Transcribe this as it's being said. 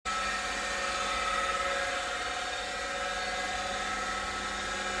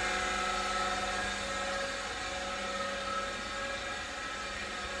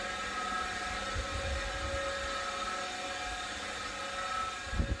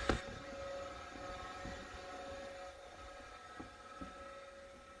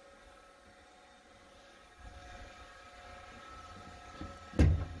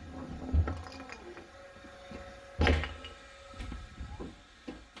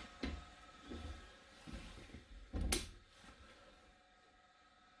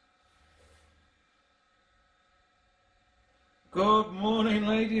Good morning,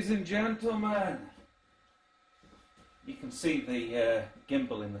 ladies and gentlemen. You can see the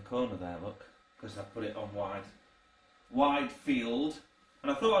gimbal in the corner there, look, because I put it on wide field,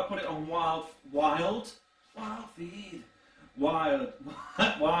 and I thought I'd put it on wide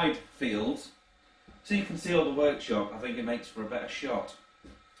field, so you can see all the workshop. I think it makes for a better shot.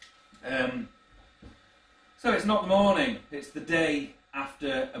 So it's not the morning, it's the day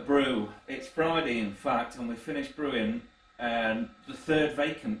after a brew. It's Friday, in fact, and we finished brewing the third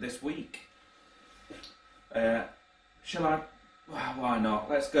vacant this week. Shall I? Well, why not?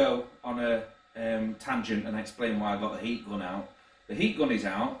 Let's go on a tangent and explain why I got the heat gun out. The heat gun is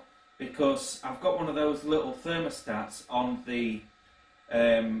out because I've got one of those little thermostats on the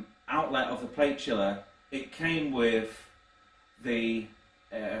outlet of the plate chiller. It came with the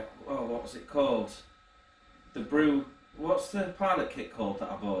what was it called? The brew. What's the pilot kit called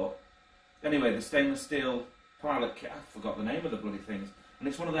that I bought? Anyway, the stainless steel pilot kit. I forgot the name of the bloody things. And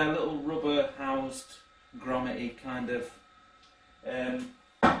it's one of their little rubber housed grommet-y kind of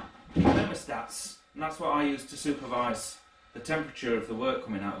thermostats. And that's what I used to supervise the temperature of the work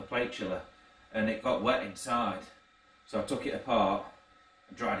coming out of the plate chiller. And it got wet inside. So I took it apart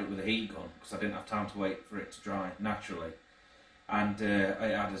and dried it with a heat gun because I didn't have time to wait for it to dry naturally. And it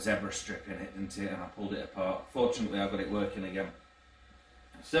had a zebra strip in it, didn't it? And I pulled it apart. Fortunately, I got it working again.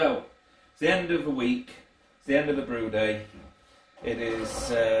 So, it's the end of the week. It's the end of the brew day. It is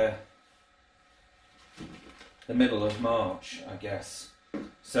the middle of March, I guess.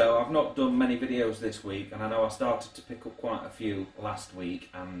 So, I've not done many videos this week, and I know I started to pick up quite a few last week,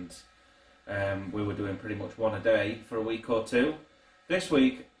 and we were doing pretty much one a day for a week or two. This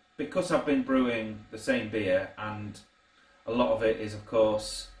week, because I've been brewing the same beer, and a lot of it is, of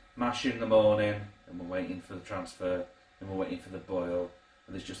course, mash in the morning, and we're waiting for the transfer, and we're waiting for the boil,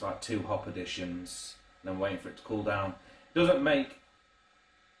 and there's just like 2 hop additions, and I'm waiting for it to cool down. It doesn't make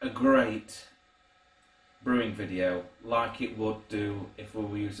a great brewing video like it would do if we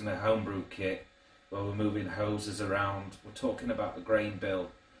were using a homebrew kit, where we're moving hoses around, we're talking about the grain bill,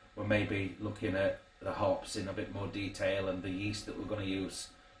 we're maybe looking at the hops in a bit more detail, and the yeast that we're going to use.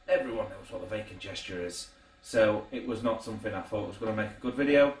 Everyone knows what the vacant gesture is. So it was not something I thought was going to make a good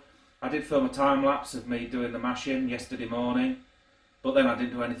video. I did film a time lapse of me doing the mashing yesterday morning, but then I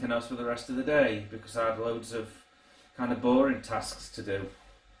didn't do anything else for the rest of the day because I had loads of kind of boring tasks to do.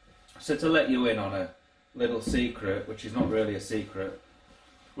 So to let you in on a little secret, which is not really a secret,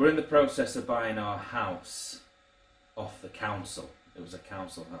 we're in the process of buying our house off the council. It was a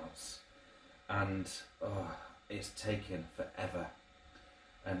council house, and it's taken forever.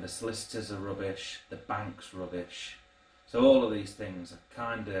 And the solicitors are rubbish, the bank's rubbish. So all of these things are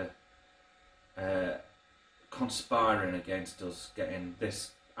kind of conspiring against us getting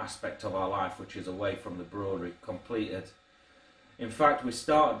this aspect of our life, which is away from the brewery, completed. In fact, we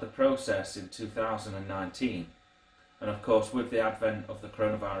started the process in 2019. And of course, with the advent of the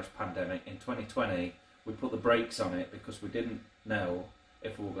coronavirus pandemic in 2020, we put the brakes on it because we didn't know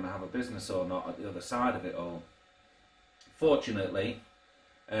if we were going to have a business or not at the other side of it all. Fortunately,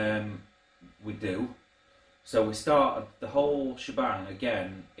 we do. So we started the whole shebang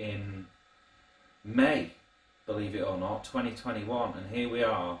again in May, believe it or not, 2021, and here we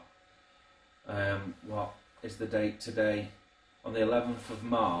are. What is the date today? On the 11th of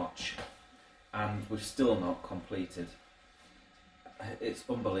March, and we've still not completed. It's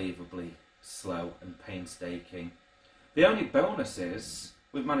unbelievably slow and painstaking. The only bonus is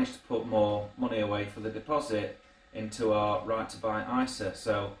we've managed to put more money away for the deposit into our right to buy ISA,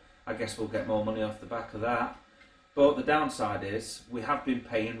 so I guess we'll get more money off the back of that. But the downside is we have been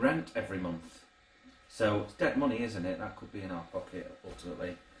paying rent every month, so it's dead money, isn't it? That could be in our pocket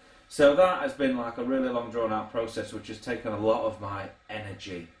ultimately. So that has been like a really long drawn out process, which has taken a lot of my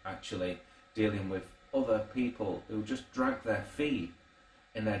energy actually, dealing with other people who just drag their feet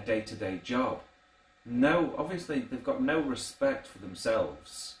in their day-to-day job. No, obviously they've got no respect for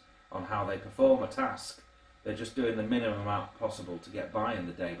themselves on how they perform a task. They're just doing the minimum amount possible to get by in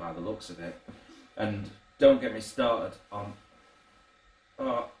the day by the looks of it. And don't get me started on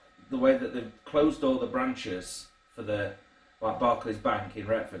the way that they've closed all the branches for like Barclays Bank in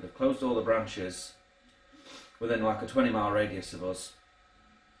Retford. They've closed all the branches within like a 20-mile radius of us.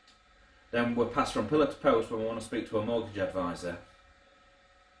 Then we're passed from pillar to post when we want to speak to a mortgage advisor.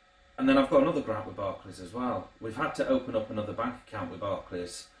 And then I've got another grant with Barclays as well. We've had to open up another bank account with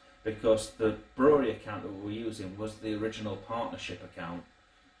Barclays because the brewery account that we were using was the original partnership account.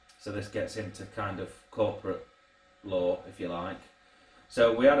 So this gets into kind of corporate law, if you like.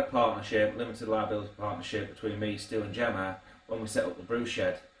 So we had a partnership, limited liability partnership between me, Stu and Gemma when we set up the brew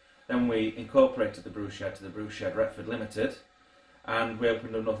shed. Then we incorporated the brew shed to the Brew Shed Retford Limited. and we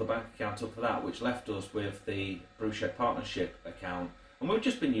opened another bank account up for that, which left us with the Brewshed Partnership account, and we've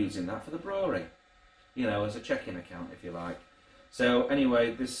just been using that for the brewery, you know, as a checking account, if you like. So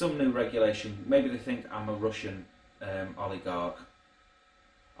anyway, there's some new regulation. Maybe they think I'm a Russian oligarch.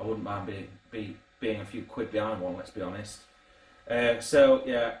 I wouldn't mind being a few quid behind one, let's be honest. So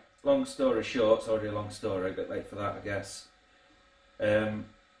yeah, long story short, it's already a long story, a bit late for that, I guess.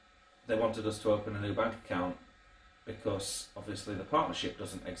 They wanted us to open a new bank account because obviously the partnership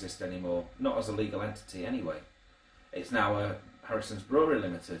doesn't exist anymore, not as a legal entity anyway. It's now a Harrison's Brewery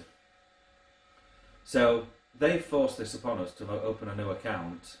Limited. So they forced this upon us to open a new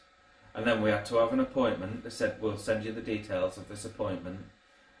account, and then we had to have an appointment. They said, we'll send you the details of this appointment.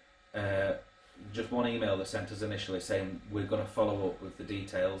 Just one email they sent us initially saying we're going to follow up with the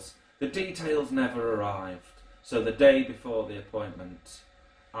details. The details never arrived. So the day before the appointment,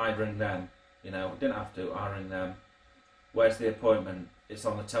 I'd ring them. You know, didn't have to, I ring them. Where's the appointment? It's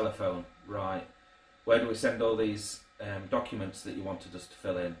on the telephone. Right. Where do we send all these documents that you wanted us to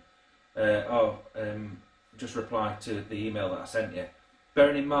fill in? Just reply to the email that I sent you.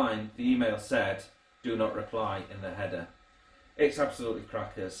 Bearing in mind, the email said, do not reply in the header. It's absolutely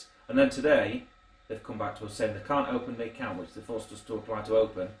crackers. And then today, they've come back to us saying they can't open the account, which they forced us to apply to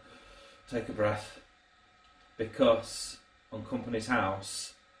open. Take a breath. Because on Company's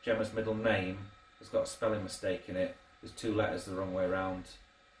House, Gemma's middle name has got a spelling mistake in it. There's 2 letters the wrong way around.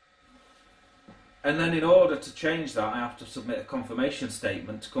 And then in order to change that, I have to submit a confirmation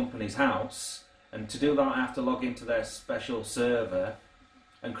statement to Company's House. And to do that, I have to log into their special server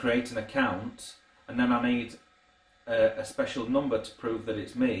and create an account. And then I need a special number to prove that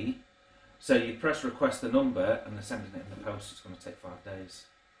it's me. So you press request the number and they're sending it in the post. It's going to take 5 days.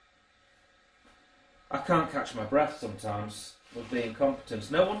 I can't catch my breath sometimes with the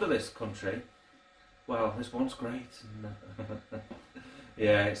incompetence. No wonder this country, well, this one's great.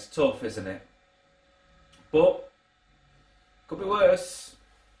 Yeah, it's tough, isn't it? But could be worse.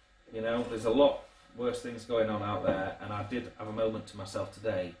 You know, there's a lot worse things going on out there, and I did have a moment to myself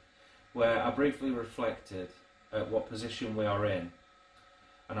today where I briefly reflected at what position we are in,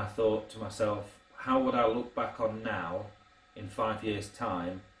 and I thought to myself, how would I look back on now in 5 years'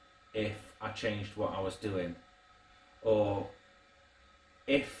 time if I changed what I was doing? Or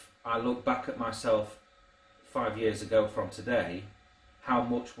if I look back at myself 5 years ago from today, how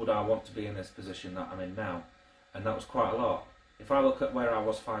much would I want to be in this position that I'm in now? And that was quite a lot. If I look at where I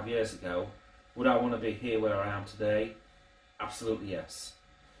was 5 years ago, would I want to be here where I am today? Absolutely yes.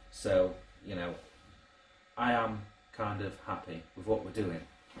 So, you know, I am kind of happy with what we're doing.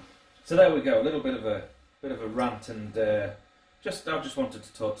 So there we go, a little bit of a rant, and I just wanted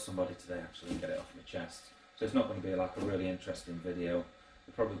to talk to somebody today actually and get it off my chest. So it's not going to be like a really interesting video.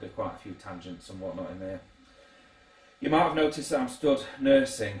 There'll probably be quite a few tangents and whatnot in there. You might have noticed that I'm stood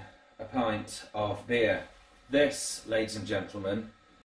nursing a pint of beer. This, ladies and gentlemen,